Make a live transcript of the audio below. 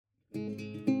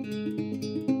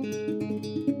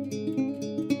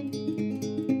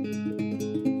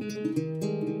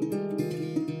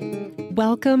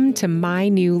Welcome to My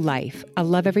New Life, a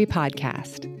Love Every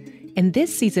podcast. In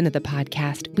this season of the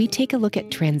podcast, we take a look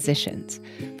at transitions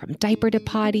from diaper to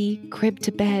potty, crib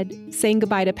to bed, saying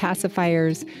goodbye to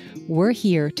pacifiers. We're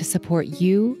here to support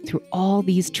you through all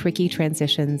these tricky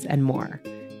transitions and more,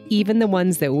 even the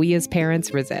ones that we as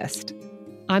parents resist.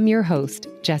 I'm your host,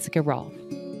 Jessica Rolfe.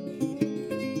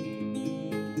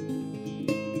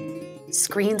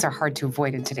 Screens are hard to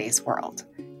avoid in today's world.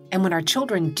 And when our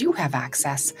children do have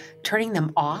access, turning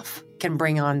them off can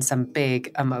bring on some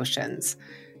big emotions.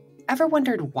 Ever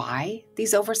wondered why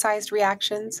these oversized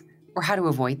reactions or how to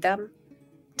avoid them?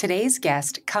 Today's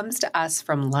guest comes to us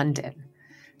from London.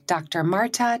 Dr.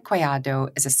 Marta Collado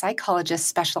is a psychologist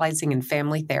specializing in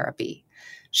family therapy.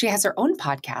 She has her own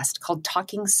podcast called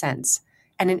Talking Sense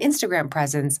and an Instagram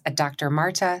presence at Dr.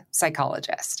 Marta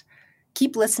Psychologist.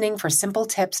 Keep listening for simple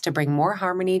tips to bring more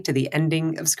harmony to the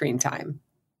ending of screen time.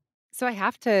 So I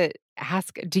have to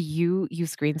ask, do you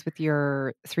use screens with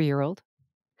your 3-year-old?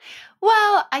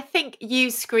 Well, I think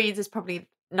use screens is probably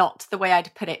not the way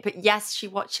I'd put it, but yes, she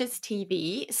watches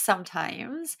TV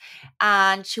sometimes,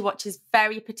 and she watches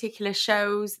very particular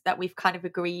shows that we've kind of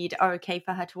agreed are okay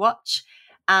for her to watch.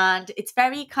 And it's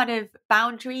very kind of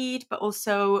boundaried, but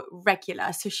also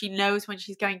regular. So she knows when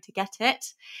she's going to get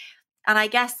it. And I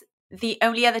guess the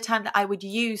only other time that I would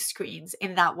use screens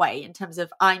in that way, in terms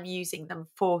of I'm using them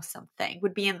for something,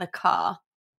 would be in the car.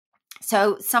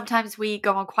 So sometimes we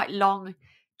go on quite long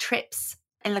trips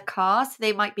in the car, so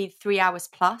they might be 3 hours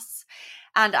plus.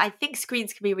 And I think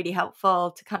screens can be really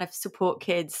helpful to kind of support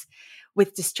kids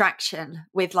with distraction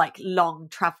with like long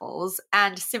travels.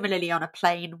 And similarly on a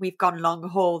plane, we've gone long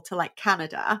haul to like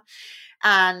Canada,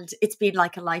 and it's been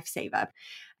like a lifesaver.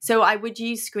 So I would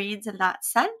use screens in that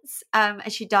sense.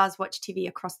 And she does watch TV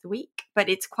across the week, but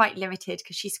it's quite limited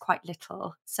because she's quite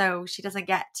little. So she doesn't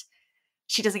get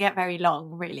very long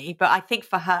really, but I think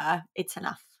for her, it's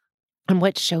enough. And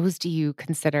what shows do you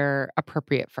consider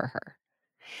appropriate for her?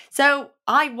 So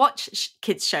I watch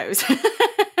kids shows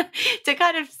to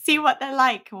kind of see what they're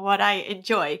like and what I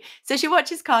enjoy. So she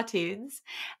watches cartoons,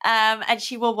 and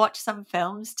she will watch some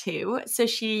films too. So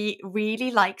she really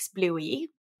likes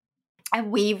Bluey. And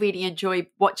we really enjoy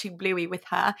watching Bluey with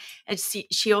her. And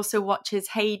she also watches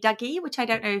Hey Dougie, which I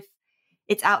don't know if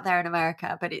it's out there in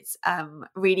America, but it's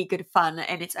really good fun.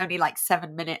 And it's only like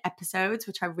 7-minute episodes,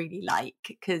 which I really like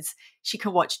because she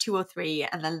can watch 2 or 3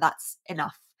 and then that's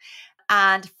enough.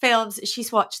 And films,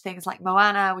 she's watched things like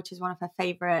Moana, which is one of her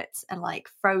favorites, and like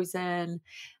Frozen.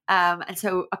 And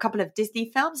so a couple of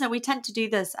Disney films. And we tend to do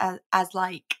this as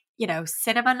like, you know,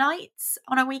 cinema nights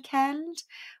on a weekend.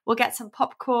 We'll get some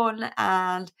popcorn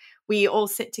and we all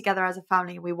sit together as a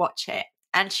family and we watch it.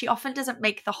 And she often doesn't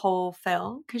make the whole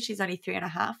film because she's only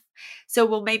 3.5. So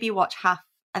we'll maybe watch half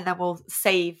and then we'll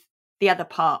save the other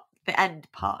part, the end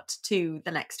part, to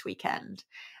the next weekend.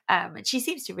 And she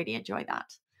seems to really enjoy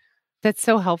that. That's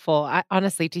so helpful,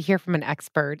 honestly, to hear from an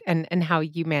expert and how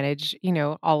you manage, you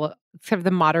know, all sort of the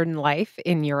modern life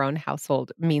in your own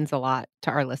household means a lot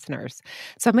to our listeners.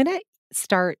 So I'm going to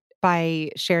start by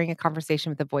sharing a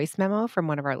conversation with a voice memo from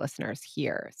one of our listeners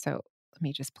here. So let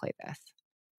me just play this.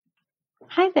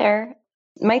 Hi there.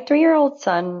 My 3-year-old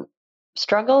son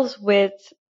struggles with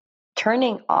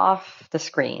turning off the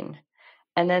screen.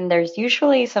 And then there's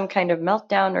usually some kind of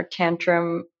meltdown or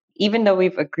tantrum, even though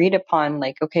we've agreed upon,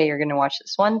 like, okay, you're going to watch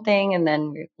this one thing and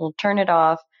then we'll turn it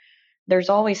off. There's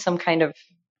always some kind of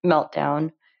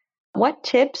meltdown. What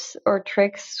tips or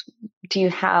tricks do you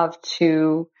have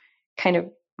to kind of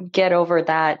get over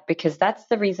that? Because that's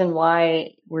the reason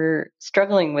why we're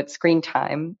struggling with screen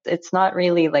time. It's not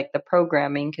really like the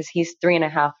programming, because he's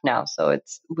 3.5 now. So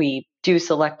we do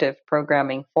selective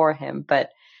programming for him. But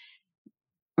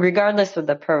regardless of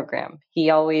the program,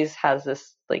 he always has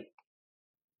this like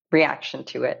reaction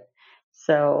to it.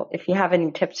 So if you have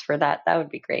any tips for that, that would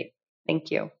be great. Thank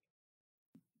you.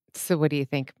 So what do you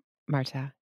think,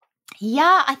 Marta?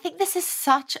 Yeah, I think this is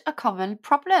such a common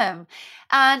problem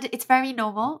and it's very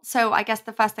normal. So I guess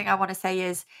the first thing I want to say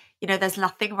is, you know, there's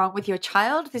nothing wrong with your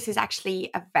child. This is actually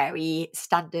a very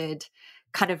standard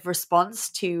kind of response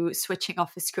to switching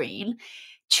off a screen.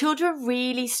 Children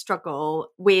really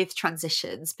struggle with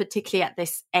transitions, particularly at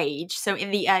this age. So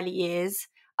in the early years,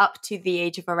 up to the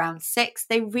age of around 6,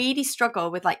 they really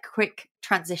struggle with like quick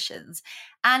transitions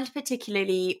and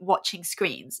particularly watching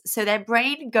screens. So their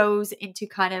brain goes into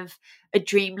kind of a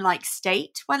dreamlike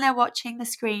state when they're watching the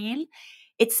screen.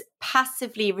 It's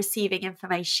passively receiving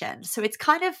information. So it's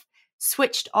kind of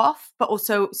switched off, but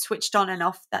also switched on and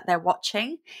off that they're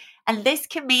watching. And this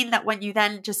can mean that when you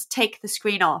then just take the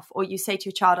screen off, or you say to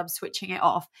your child, I'm switching it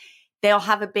off, they'll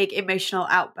have a big emotional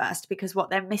outburst, because what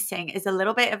they're missing is a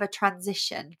little bit of a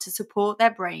transition to support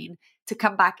their brain to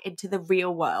come back into the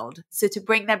real world. So to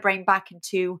bring their brain back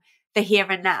into the here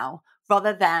and now,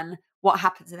 rather than what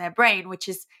happens in their brain, which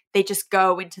is they just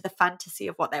go into the fantasy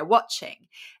of what they're watching.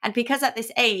 And because at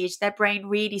this age, their brain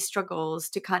really struggles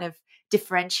to kind of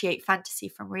differentiate fantasy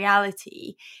from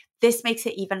reality, this makes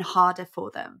it even harder for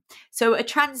them. So a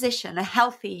transition, a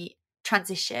healthy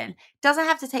transition, doesn't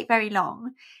have to take very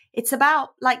long. It's about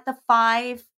like the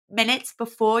 5 minutes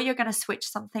before you're going to switch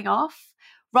something off.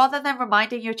 Rather than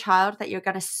reminding your child that you're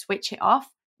going to switch it off,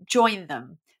 join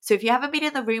them. So if you haven't been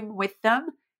in the room with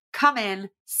them, come in,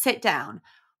 sit down.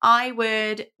 I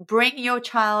would bring your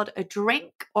child a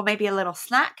drink or maybe a little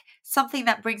snack, something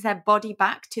that brings their body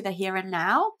back to the here and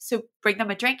now. So bring them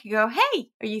a drink and go, hey,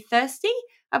 are you thirsty?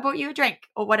 I brought you a drink,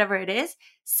 or whatever it is.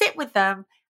 Sit with them,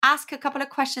 ask a couple of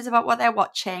questions about what they're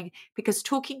watching, because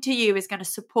talking to you is going to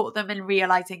support them in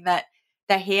realizing that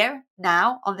they're here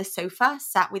now on the sofa,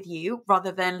 sat with you,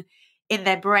 rather than in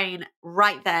their brain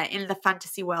right there in the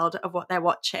fantasy world of what they're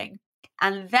watching.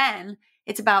 And then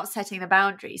it's about setting the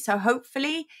boundary. So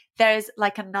hopefully there's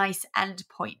like a nice end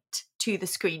point to the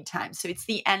screen time. So it's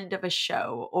the end of a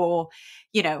show, or,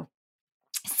 you know,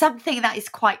 something that is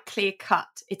quite clear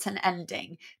cut. It's an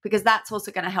ending, because that's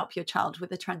also going to help your child with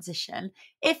the transition.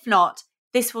 If not,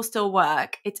 this will still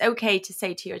work. It's okay to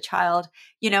say to your child,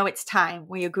 you know, it's time.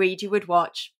 We agreed you would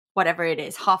watch whatever it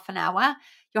is, half an hour.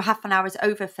 Your half an hour is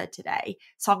over for today.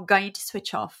 So I'm going to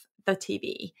switch off the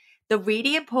TV. The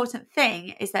really important thing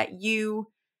is that you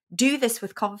do this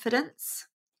with confidence.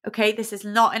 Okay, this is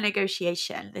not a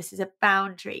negotiation. This is a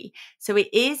boundary. So it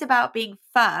is about being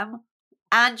firm,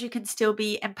 and you can still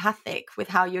be empathic with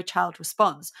how your child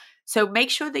responds. So make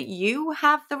sure that you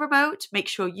have the remote, make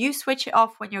sure you switch it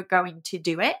off when you're going to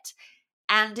do it,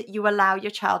 and you allow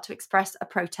your child to express a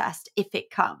protest if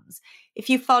it comes. If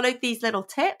you followed these little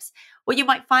tips, what you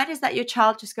might find is that your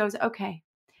child just goes, okay,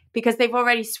 because they've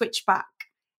already switched back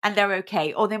and they're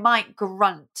okay. Or they might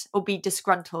grunt or be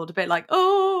disgruntled, a bit like,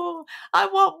 oh, I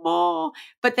want more.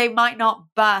 But they might not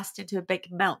burst into a big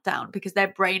meltdown because their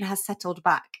brain has settled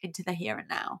back into the here and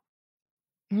now.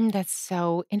 That's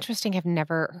so interesting. I've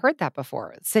never heard that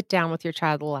before. Sit down with your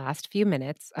child the last few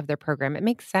minutes of their program. It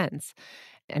makes sense.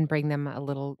 And bring them a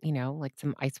little, like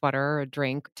some ice water or a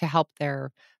drink to help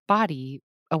their body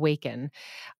awaken.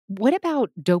 What about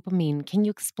dopamine? Can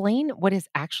you explain what is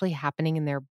actually happening in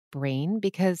their brain?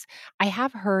 Because I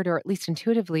have heard, or at least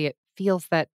intuitively, it feels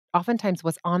that oftentimes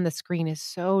what's on the screen is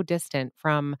so distant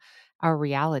from our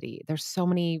reality. There's so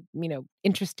many,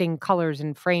 interesting colors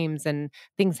and frames and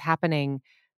things happening.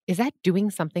 Is that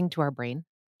doing something to our brain?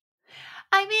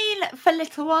 I mean, for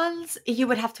little ones, you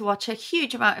would have to watch a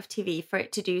huge amount of TV for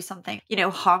it to do something,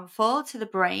 harmful to the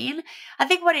brain. I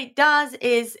think what it does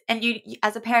is, and you,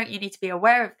 as a parent, you need to be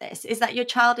aware of this, is that your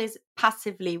child is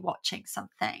passively watching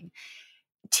something.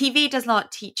 TV does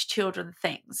not teach children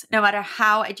things, no matter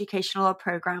how educational a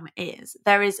program is.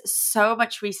 There is so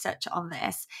much research on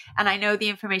this, and I know the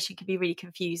information can be really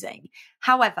confusing.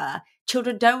 However,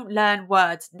 children don't learn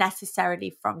words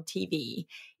necessarily from TV.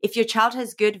 If your child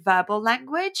has good verbal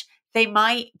language, they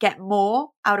might get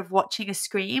more out of watching a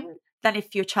screen than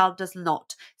if your child does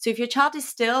not. So if your child is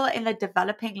still in the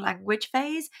developing language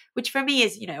phase, which for me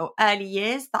is, early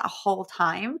years, that whole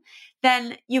time,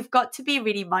 then you've got to be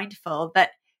really mindful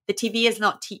that the TV is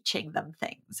not teaching them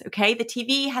things, okay? The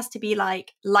TV has to be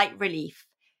like light relief,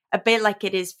 a bit like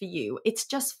it is for you. It's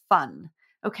just fun,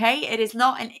 okay? It is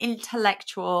not an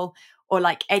intellectual or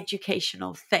like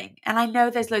educational thing. And I know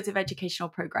there's loads of educational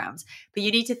programs, but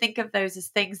you need to think of those as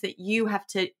things that you have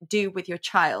to do with your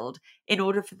child in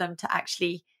order for them to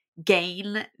actually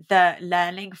gain the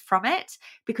learning from it,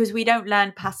 because we don't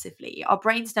learn passively. Our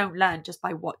brains don't learn just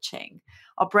by watching.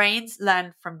 Our brains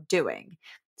learn from doing.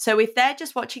 So if they're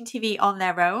just watching TV on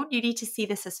their own, you need to see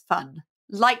this as fun,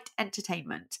 light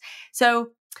entertainment.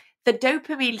 So the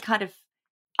dopamine kind of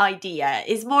idea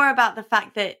is more about the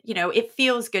fact that, it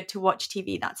feels good to watch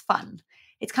TV. That's fun.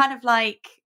 It's kind of like,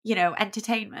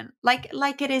 entertainment, like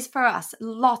it is for us.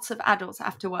 Lots of adults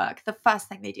after work, the first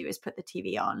thing they do is put the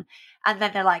TV on, and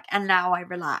then they're like, and now I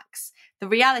relax. The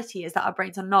reality is that our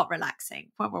brains are not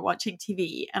relaxing when we're watching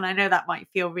TV. And I know that might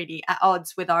feel really at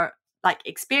odds with our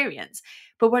experience,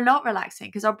 but we're not relaxing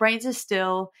because our brains are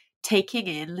still taking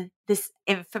in this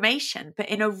information, but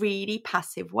in a really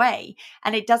passive way.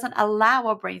 And it doesn't allow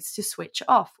our brains to switch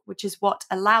off, which is what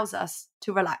allows us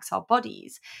to relax our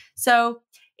bodies. So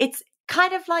it's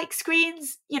kind of like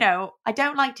screens, I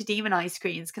don't like to demonize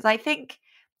screens because I think,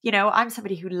 I'm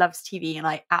somebody who loves TV and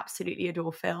I absolutely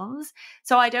adore films.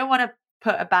 So I don't want to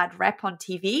put a bad rep on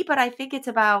TV, but I think it's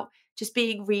about just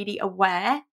being really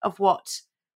aware of what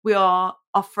we are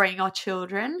offering our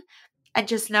children and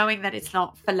just knowing that it's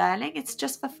not for learning, it's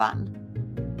just for fun.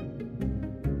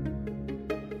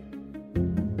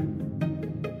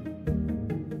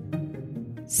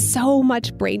 So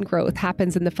much brain growth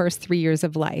happens in the first 3 years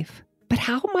of life. But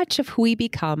how much of who we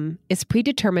become is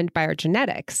predetermined by our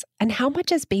genetics, and how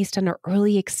much is based on our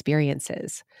early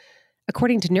experiences?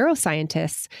 According to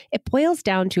neuroscientists, it boils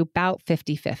down to about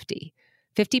 50-50,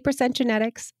 50%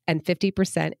 genetics and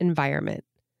 50% environment.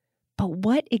 But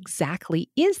what exactly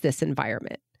is this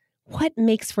environment? What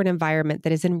makes for an environment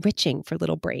that is enriching for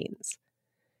little brains?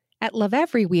 At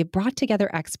Lovevery, we have brought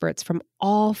together experts from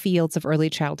all fields of early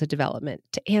childhood development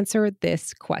to answer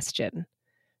this question.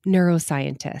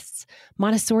 Neuroscientists,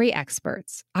 Montessori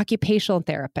experts, occupational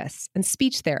therapists, and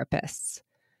speech therapists.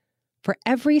 For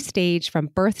every stage from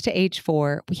birth to age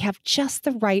 4, we have just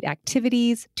the right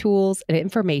activities, tools, and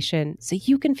information so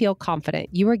you can feel confident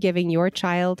you are giving your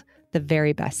child the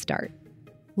very best start.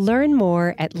 Learn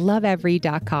more at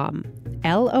lovevery.com,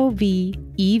 LOVEVERY.com.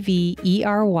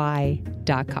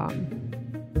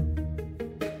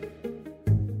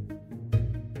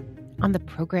 On the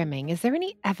programming, is there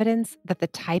any evidence that the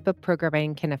type of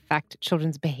programming can affect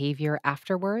children's behavior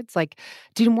afterwards? Like,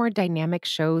 do more dynamic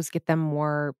shows get them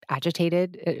more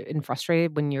agitated and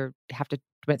frustrated when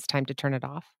it's time to turn it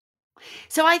off?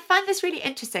 So I find this really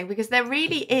interesting because there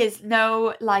really is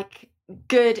no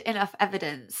good enough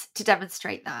evidence to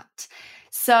demonstrate that.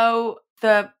 So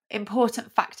the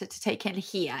important factor to take in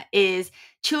here is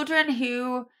children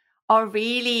who are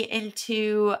really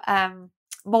into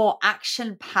more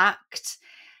action-packed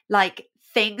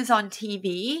things on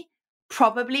TV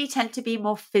probably tend to be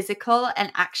more physical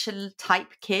and action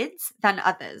type kids than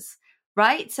others,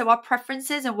 right? So our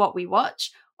preferences and what we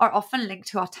watch are often linked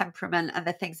to our temperament and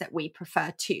the things that we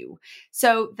prefer too.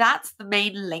 So that's the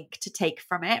main link to take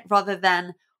from it, rather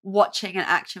than watching an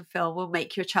action film will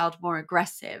make your child more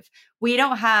aggressive. We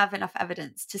don't have enough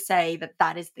evidence to say that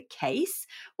that is the case.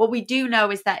 What we do know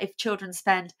is that if children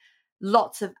spend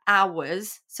lots of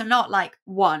hours, so not like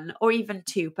 1 or even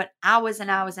 2, but hours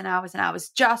and hours and hours and hours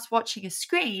just watching a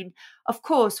screen, of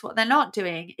course, what they're not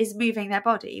doing is moving their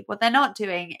body. What they're not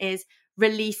doing is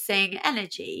releasing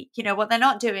energy. What they're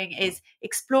not doing is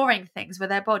exploring things with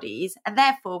their bodies. And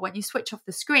therefore, when you switch off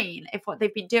the screen, if what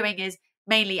they've been doing is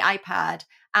mainly iPad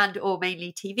and or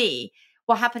mainly TV,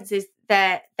 what happens is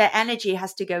their energy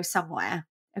has to go somewhere.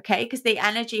 Okay, because the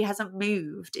energy hasn't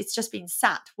moved. It's just been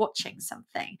sat watching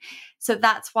something. So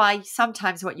that's why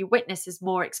sometimes what you witness is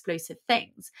more explosive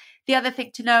things. The other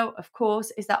thing to know, of course,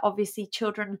 is that obviously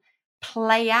children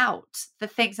play out the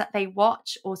things that they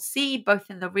watch or see, both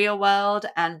in the real world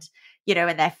and,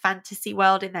 in their fantasy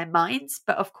world, in their minds.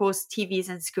 But of course, TVs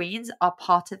and screens are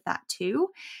part of that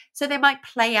too. So they might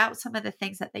play out some of the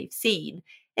things that they've seen.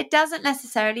 It doesn't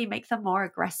necessarily make them more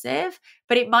aggressive,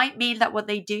 but it might mean that what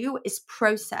they do is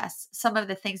process some of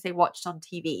the things they watched on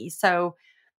TV. So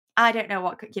I don't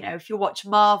know if you watch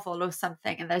Marvel or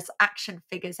something and there's action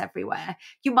figures everywhere,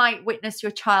 you might witness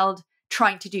your child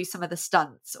trying to do some of the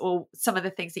stunts or some of the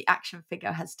things the action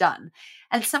figure has done.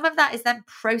 And some of that is them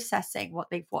processing what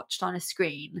they've watched on a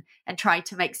screen and trying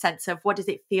to make sense of what does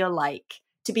it feel like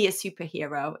to be a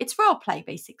superhero. It's role play,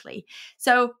 basically.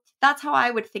 So that's how I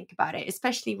would think about it,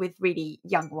 especially with really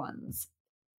young ones.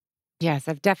 Yes,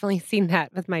 I've definitely seen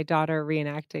that with my daughter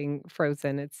reenacting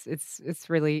Frozen. It's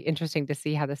really interesting to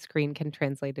see how the screen can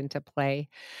translate into play.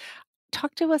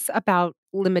 Talk to us about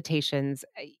limitations.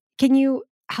 Can you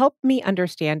help me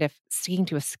understand if sticking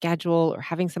to a schedule or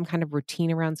having some kind of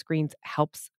routine around screens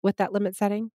helps with that limit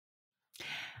setting?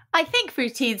 I think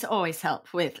routines always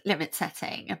help with limit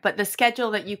setting, but the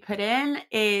schedule that you put in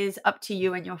is up to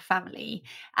you and your family.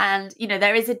 And,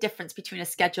 there is a difference between a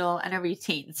schedule and a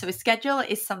routine. So a schedule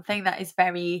is something that is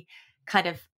very kind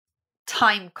of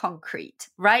time concrete,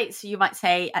 right? So you might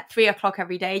say at 3:00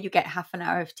 every day, you get half an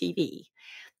hour of TV.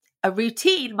 A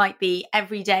routine might be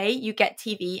every day you get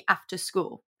TV after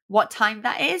school. What time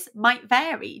that is might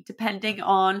vary depending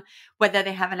on whether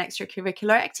they have an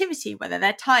extracurricular activity, whether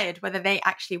they're tired, whether they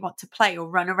actually want to play or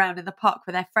run around in the park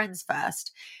with their friends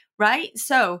first, right?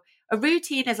 So a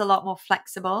routine is a lot more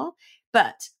flexible,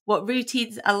 but what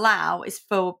routines allow is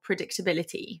for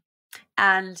predictability.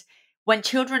 And when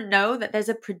children know that there's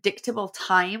a predictable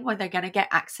time when they're going to get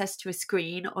access to a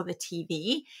screen or the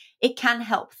TV, it can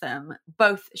help them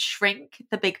both shrink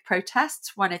the big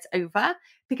protests when it's over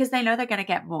because they know they're going to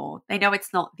get more. They know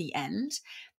it's not the end.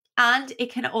 And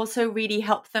it can also really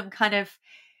help them kind of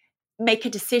make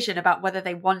a decision about whether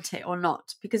they want it or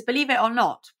not. Because believe it or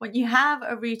not, when you have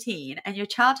a routine and your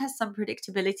child has some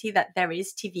predictability that there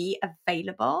is TV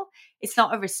available, it's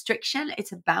not a restriction,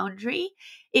 it's a boundary.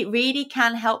 It really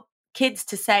can help kids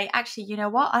to say, actually, you know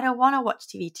what? I don't want to watch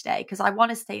TV today because I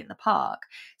want to stay in the park.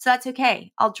 So that's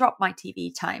okay. I'll drop my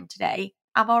TV time today.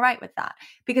 I'm all right with that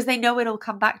because they know it'll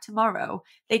come back tomorrow.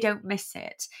 They don't miss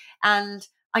it. And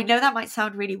I know that might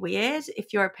sound really weird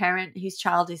if you're a parent whose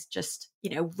child is just,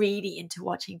 really into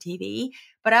watching TV,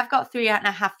 but I've got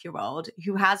 3.5-year-old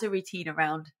who has a routine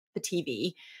around the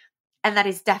TV. And that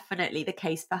is definitely the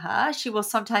case for her. She will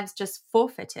sometimes just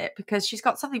forfeit it because she's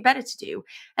got something better to do.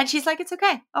 And she's like, it's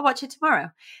okay, I'll watch it tomorrow.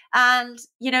 And,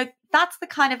 that's the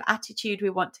kind of attitude we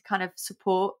want to kind of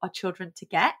support our children to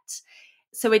get.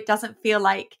 So it doesn't feel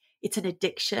like it's an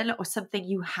addiction or something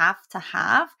you have to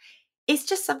have. It's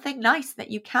just something nice that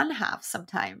you can have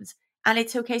sometimes. And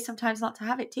it's okay sometimes not to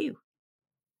have it too.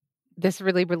 This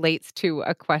really relates to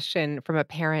a question from a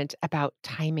parent about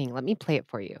timing. Let me play it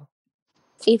for you.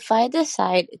 If I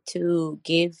decide to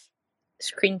give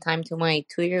screen time to my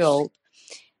 2-year-old,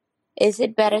 is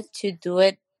it better to do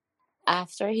it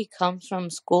after he comes from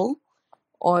school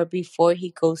or before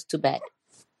he goes to bed?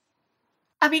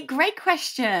 I mean, great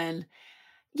question.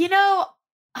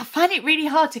 I find it really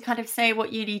hard to kind of say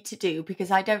what you need to do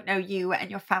because I don't know you and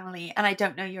your family and I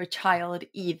don't know your child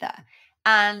either.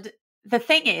 And the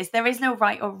thing is, there is no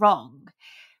right or wrong.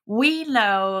 We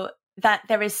know that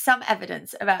there is some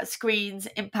evidence about screens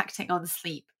impacting on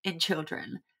sleep in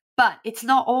children, but it's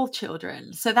not all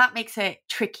children. So that makes it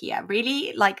trickier,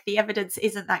 really. Like the evidence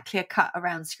isn't that clear cut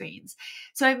around screens.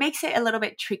 So it makes it a little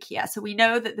bit trickier. So we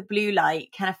know that the blue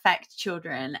light can affect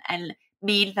children and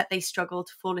mean that they struggle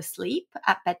to fall asleep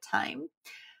at bedtime.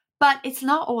 But it's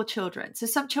not all children. So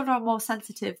some children are more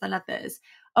sensitive than others.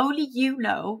 Only you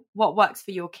know what works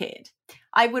for your kid.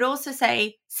 I would also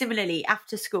say, similarly,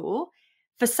 after school,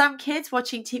 for some kids,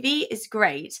 watching TV is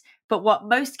great. But what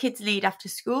most kids need after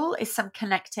school is some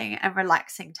connecting and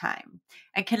relaxing time.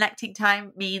 And connecting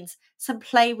time means some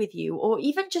play with you, or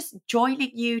even just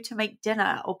joining you to make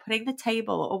dinner or putting the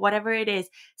table or whatever it is.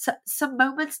 So, some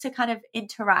moments to kind of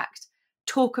interact,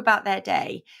 talk about their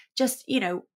day, just,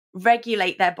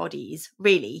 regulate their bodies,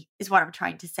 really, is what I'm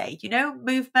trying to say.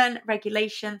 Movement,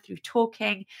 regulation through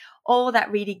talking, all that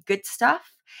really good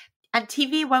stuff. And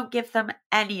TV won't give them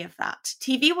any of that.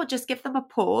 TV will just give them a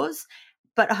pause,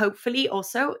 but hopefully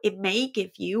also it may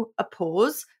give you a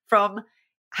pause from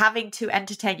having to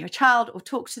entertain your child or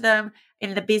talk to them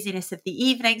in the busyness of the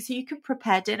evening so you can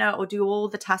prepare dinner or do all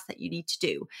the tasks that you need to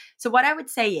do. So what I would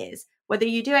say is, whether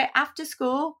you do it after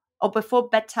school or before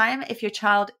bedtime, if your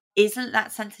child isn't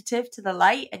that sensitive to the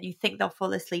light and you think they'll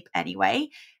fall asleep anyway,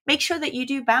 make sure that you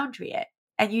do boundary it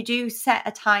and you do set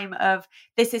a time of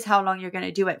this is how long you're going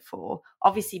to do it for.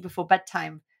 Obviously before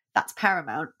bedtime, that's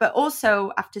paramount, but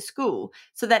also after school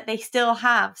so that they still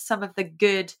have some of the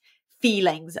good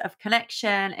feelings of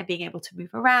connection and being able to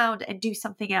move around and do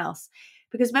something else.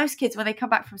 Because most kids, when they come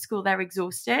back from school, they're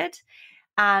exhausted.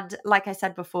 And like I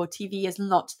said before, TV is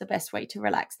not the best way to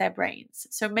relax their brains.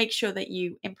 So make sure that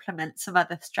you implement some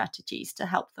other strategies to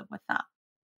help them with that.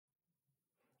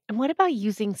 And what about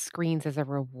using screens as a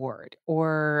reward?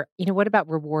 Or, what about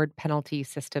reward penalty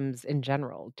systems in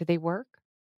general? Do they work?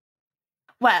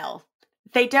 Well,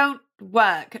 they don't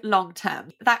work long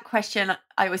term. That question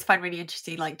I always find really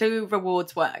interesting. Like, do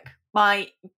rewards work? My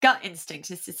gut instinct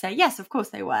is to say, yes, of course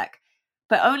they work,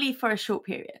 but only for a short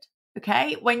period.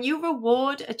 Okay. When you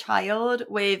reward a child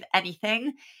with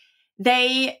anything,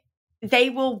 they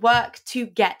will work to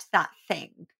get that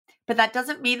thing. But that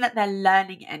doesn't mean that they're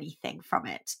learning anything from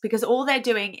it because all they're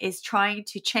doing is trying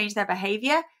to change their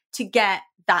behavior to get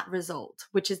that result,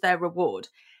 which is their reward.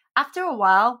 After a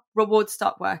while, rewards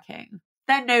stop working.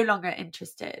 They're no longer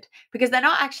interested because they're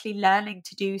not actually learning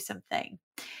to do something.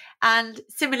 And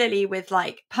similarly with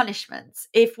like punishments,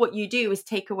 if what you do is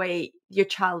take away your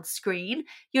child's screen,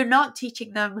 you're not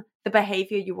teaching them the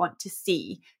behavior you want to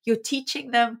see. You're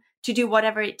teaching them to do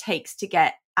whatever it takes to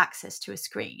get access to a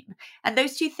screen. And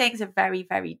those two things are very,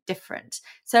 very different.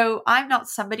 So I'm not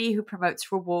somebody who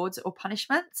promotes rewards or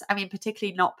punishments. I mean,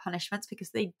 particularly not punishments because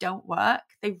they don't work.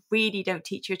 They really don't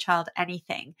teach your child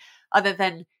anything other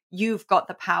than you've got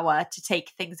the power to take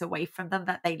things away from them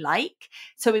that they like.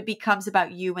 So it becomes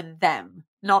about you and them,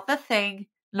 not the thing,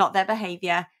 not their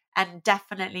behavior, and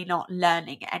definitely not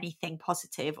learning anything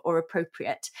positive or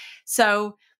appropriate.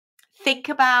 So think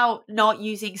about not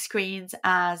using screens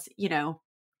as,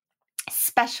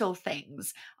 special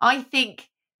things. I think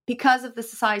because of the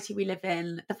society we live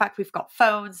in, the fact we've got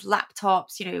phones,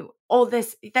 laptops, all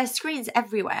this, there's screens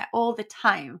everywhere all the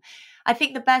time. I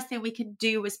think the best thing we can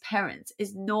do as parents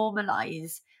is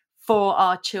normalize for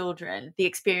our children the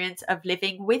experience of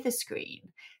living with a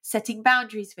screen, setting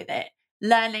boundaries with it,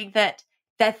 learning that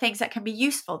they're things that can be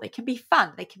useful, they can be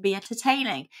fun, they can be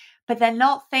entertaining, but they're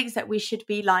not things that we should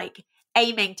be like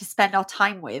aiming to spend our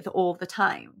time with all the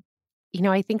time.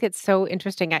 I think it's so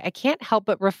interesting. I can't help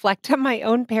but reflect on my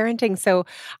own parenting. So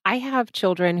I have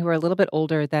children who are a little bit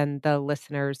older than the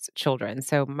listeners' children.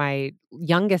 So my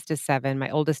youngest is 7, my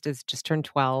oldest is just turned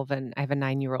 12, and I have a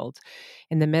 9-year-old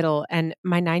in the middle. And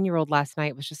my 9-year-old last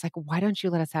night was just like, why don't you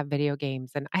let us have video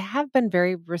games? And I have been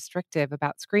very restrictive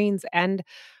about screens. And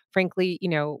frankly,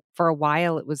 for a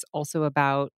while, it was also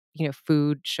about,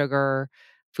 food, sugar,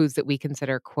 foods that we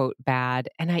consider, quote, bad.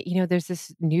 And there's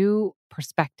this new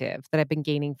perspective that I've been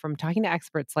gaining from talking to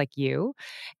experts like you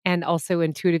and also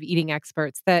intuitive eating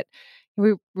experts that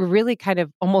we really kind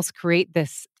of almost create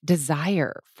this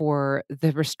desire for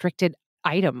the restricted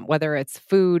item, whether it's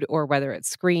food or whether it's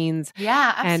screens.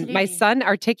 Yeah, And my absolutely. son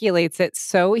articulates it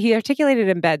he articulated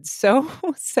in bed so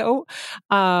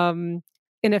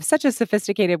in such a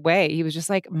sophisticated way. He was just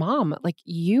like, Mom, like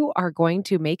you are going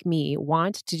to make me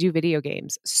want to do video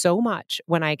games so much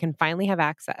when I can finally have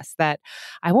access that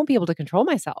I won't be able to control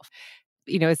myself.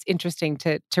 It's interesting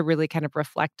to really kind of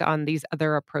reflect on these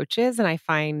other approaches. And I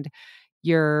find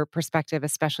your perspective,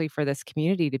 especially for this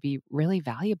community, to be really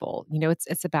valuable.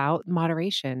 It's about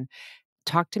moderation.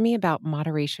 Talk to me about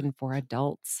moderation for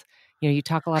adults. You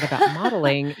talk a lot about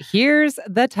modeling. Here's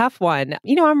the tough one.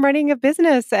 I'm running a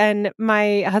business and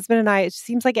my husband and I, it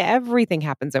seems like everything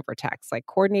happens over text, like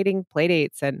coordinating play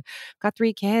dates, and got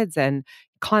 3 kids and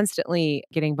constantly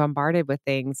getting bombarded with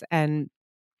things, and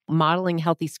modeling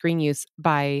healthy screen use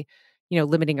by,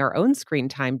 limiting our own screen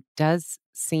time does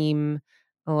seem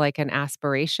like an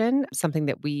aspiration, something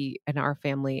that we in our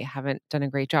family haven't done a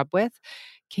great job with.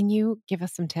 Can you give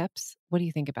us some tips? What do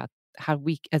you think about how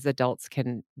we as adults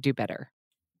can do better?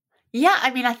 Yeah,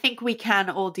 I mean, I think we can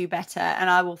all do better, and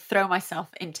I will throw myself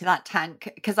into that tank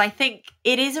because I think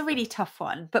it is a really tough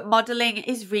one, but modeling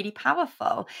is really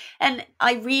powerful. And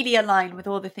I really align with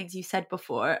all the things you said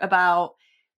before about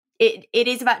it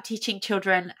is about teaching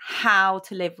children how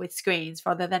to live with screens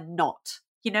rather than not,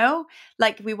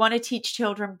 like we want to teach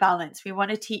children balance. We want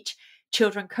to teach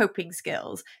children coping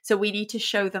skills. So we need to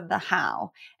show them the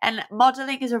how. And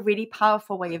modeling is a really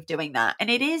powerful way of doing that. And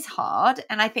it is hard.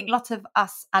 And I think lots of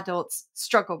us adults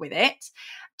struggle with it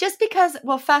just because,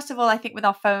 well, first of all, I think with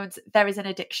our phones, there is an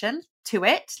addiction to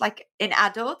it. Like in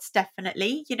adults,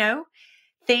 definitely,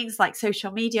 things like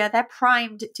social media, they're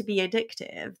primed to be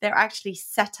addictive. They're actually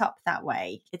set up that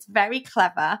way. It's very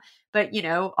clever, but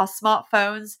our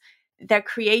smartphones, they're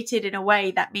created in a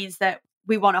way that means that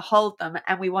we want to hold them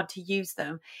and we want to use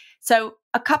them. So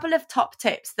a couple of top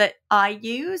tips that I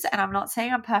use, and I'm not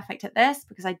saying I'm perfect at this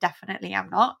because I definitely am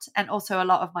not. And also a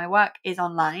lot of my work is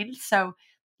online. So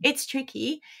it's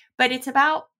tricky, but it's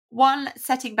about one,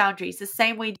 setting boundaries the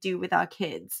same way we do with our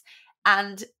kids.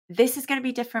 And this is going to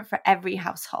be different for every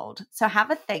household. So have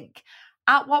a think.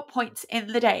 At what points in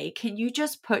the day can you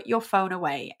just put your phone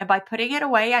away? And by putting it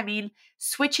away, I mean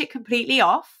switch it completely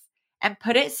off and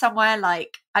put it somewhere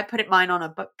like I put mine on a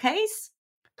bookcase,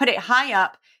 put it high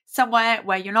up, somewhere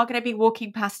where you're not going to be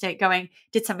walking past it going,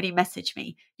 did somebody message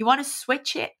me? You want to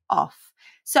switch it off.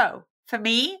 So for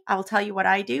me, I will tell you what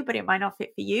I do, but it might not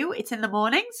fit for you. It's in the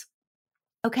mornings.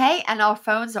 Okay. And our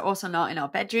phones are also not in our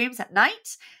bedrooms at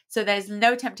night. So there's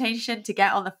no temptation to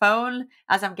get on the phone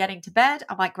as I'm getting to bed.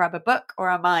 I might grab a book or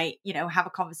I might, have a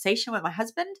conversation with my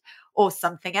husband or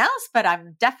something else, but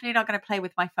I'm definitely not going to play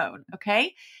with my phone.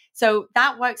 Okay. So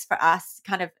that works for us,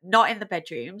 kind of not in the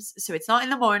bedrooms. So it's not in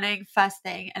the morning, first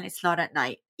thing, and it's not at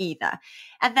night either.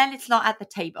 And then it's not at the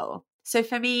table. So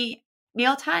for me,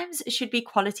 meal times should be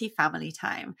quality family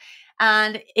time.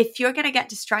 And if you're going to get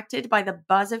distracted by the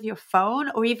buzz of your phone,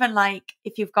 or even like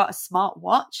if you've got a smart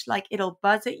watch, like it'll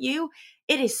buzz at you,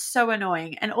 it is so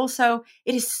annoying. And also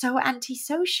it is so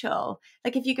antisocial.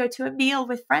 Like if you go to a meal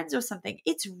with friends or something,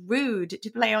 it's rude to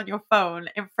play on your phone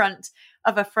in front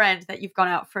of a friend that you've gone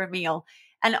out for a meal.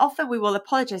 And often we will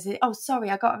apologize. Oh,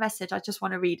 sorry, I got a message. I just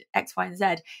want to read X, Y, and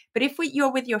Z. But if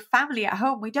you're with your family at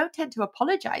home, we don't tend to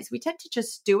apologize. We tend to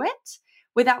just do it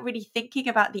without really thinking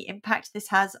about the impact this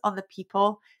has on the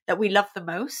people that we love the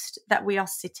most, that we are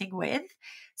sitting with.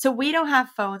 So we don't have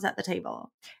phones at the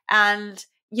table. And,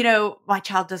 my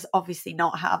child does obviously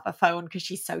not have a phone because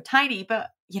she's so tiny,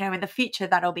 but, in the future,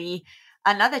 that'll be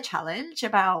another challenge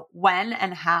about when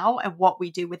and how and what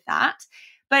we do with that.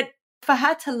 But For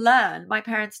her to learn, my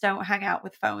parents don't hang out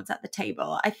with phones at the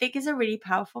table, I think is a really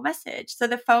powerful message. So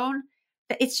the phone,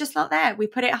 it's just not there. We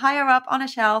put it higher up on a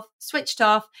shelf, switched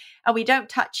off, and we don't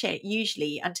touch it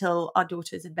usually until our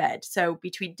daughter's in bed. So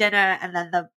between dinner and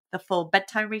then the full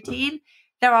bedtime routine,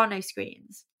 there are no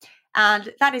screens.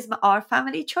 And that is our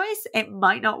family choice. It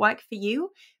might not work for you,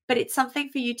 but it's something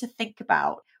for you to think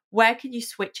about. Where can you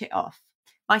switch it off?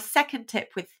 My second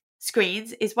tip with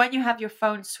screens is when you have your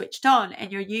phone switched on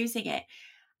and you're using it,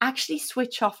 actually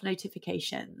switch off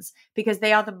notifications because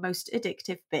they are the most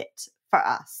addictive bit for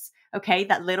us. Okay,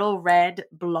 that little red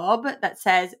blob that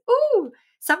says, ooh,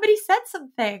 somebody said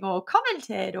something or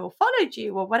commented or followed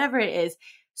you or whatever it is,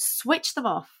 switch them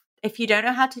off. If you don't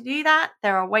know how to do that,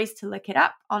 there are ways to look it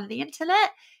up on the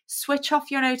internet. Switch off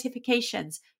your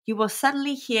notifications. You will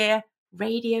suddenly hear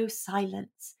radio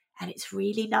silence. And it's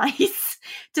really nice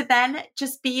to then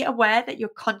just be aware that you're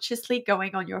consciously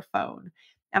going on your phone.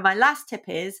 And my last tip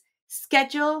is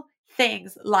schedule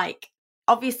things like,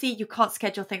 obviously you can't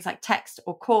schedule things like text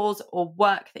or calls or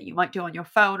work that you might do on your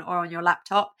phone or on your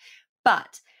laptop,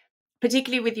 but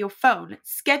particularly with your phone,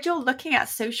 schedule looking at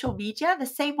social media the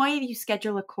same way that you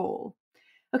schedule a call.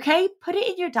 Okay, put it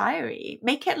in your diary.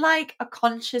 Make it like a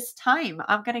conscious time.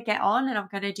 I'm going to get on and I'm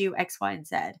going to do X, Y, and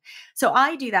Z. So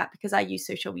I do that because I use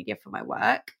social media for my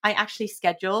work. I actually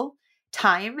schedule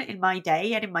time in my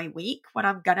day and in my week when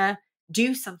I'm going to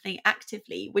do something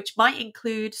actively, which might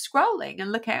include scrolling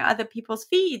and looking at other people's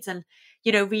feeds and,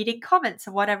 reading comments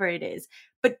and whatever it is.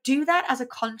 But do that as a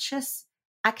conscious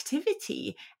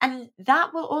activity. And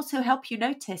that will also help you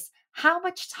notice how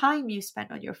much time you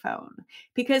spend on your phone,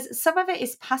 because some of it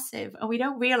is passive and we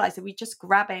don't realize that we just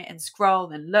grab it and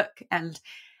scroll and look, and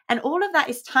all of that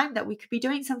is time that we could be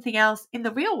doing something else in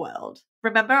the real world.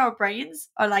 Remember, our brains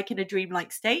are like in a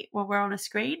dreamlike state when we're on a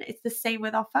screen. It's the same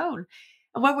with our phone.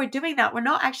 And when we're doing that, we're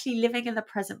not actually living in the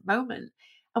present moment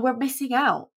and we're missing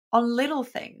out on little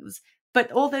things.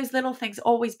 But all those little things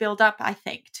always build up, I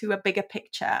think, to a bigger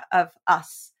picture of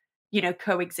us,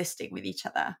 coexisting with each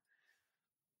other.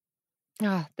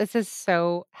 Oh, this is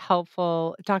so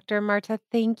helpful. Dr. Marta,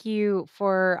 thank you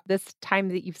for this time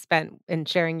that you've spent in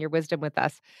sharing your wisdom with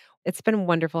us. It's been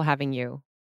wonderful having you.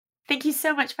 Thank you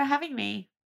so much for having me.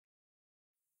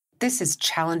 This is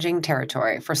challenging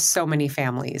territory for so many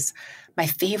families. My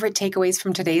favorite takeaways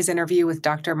from today's interview with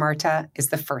Dr. Marta is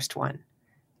the first one.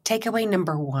 Takeaway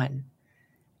number 1.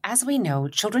 As we know,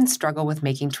 children struggle with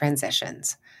making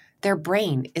transitions. Their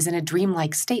brain is in a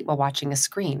dreamlike state while watching a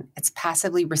screen. It's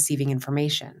passively receiving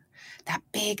information. That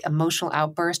big emotional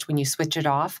outburst when you switch it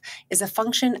off is a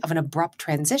function of an abrupt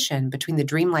transition between the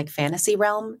dreamlike fantasy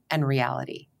realm and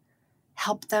reality.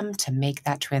 Help them to make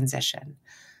that transition.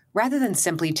 Rather than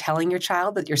simply telling your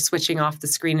child that you're switching off the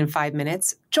screen in 5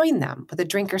 minutes, join them with a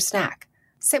drink or snack.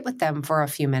 Sit with them for a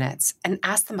few minutes and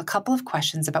ask them a couple of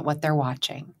questions about what they're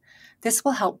watching. This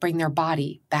will help bring their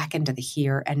body back into the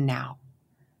here and now.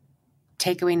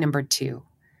 Takeaway number 2,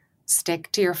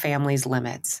 stick to your family's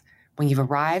limits. When you've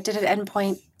arrived at an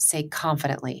endpoint, say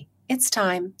confidently, "It's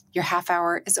time. Your half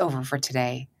hour is over for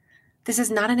today." This is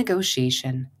not a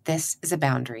negotiation. This is a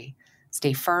boundary.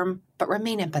 Stay firm, but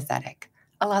remain empathetic.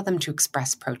 Allow them to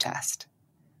express protest.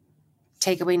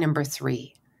 Takeaway number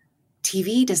 3,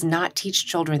 TV does not teach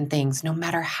children things no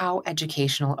matter how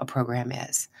educational a program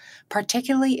is.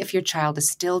 Particularly if your child is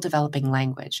still developing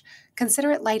language,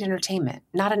 consider it light entertainment,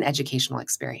 not an educational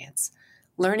experience.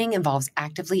 Learning involves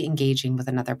actively engaging with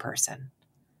another person.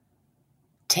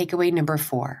 Takeaway number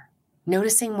 4,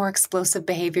 noticing more explosive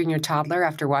behavior in your toddler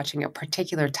after watching a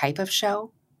particular type of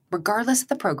show? Regardless of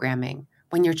the programming,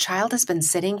 when your child has been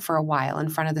sitting for a while in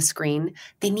front of the screen,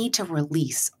 they need to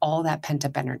release all that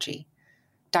pent-up energy.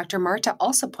 Dr. Marta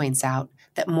also points out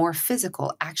that more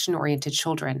physical, action-oriented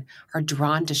children are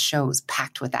drawn to shows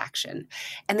packed with action,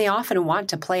 and they often want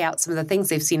to play out some of the things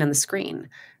they've seen on the screen.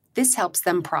 This helps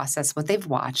them process what they've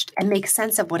watched and make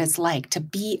sense of what it's like to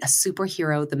be a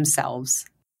superhero themselves.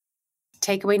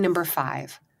 Takeaway number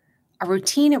 5, a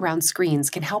routine around screens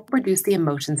can help reduce the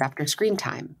emotions after screen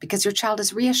time because your child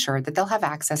is reassured that they'll have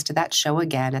access to that show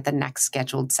again at the next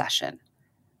scheduled session.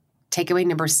 Takeaway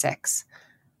number 6,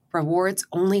 rewards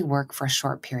only work for a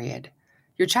short period.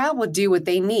 Your child will do what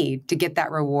they need to get that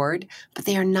reward, but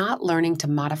they are not learning to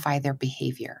modify their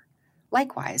behavior.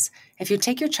 Likewise, if you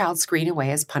take your child's screen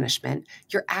away as punishment,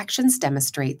 your actions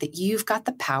demonstrate that you've got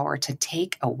the power to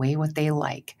take away what they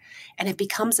like, and it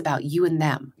becomes about you and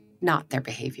them, not their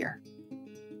behavior.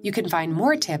 You can find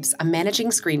more tips on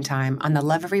managing screen time on the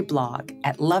Lovevery blog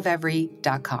at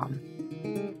lovevery.com.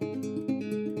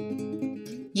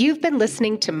 You've been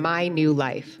listening to My New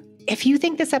Life. If you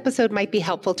think this episode might be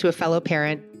helpful to a fellow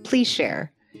parent, please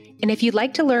share. And if you'd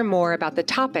like to learn more about the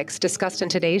topics discussed in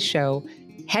today's show,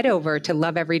 head over to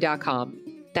lovevery.com.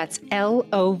 That's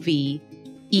LOVEVERY.com.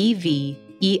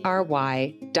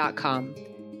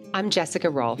 I'm Jessica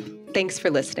Rolfe. Thanks for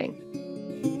listening.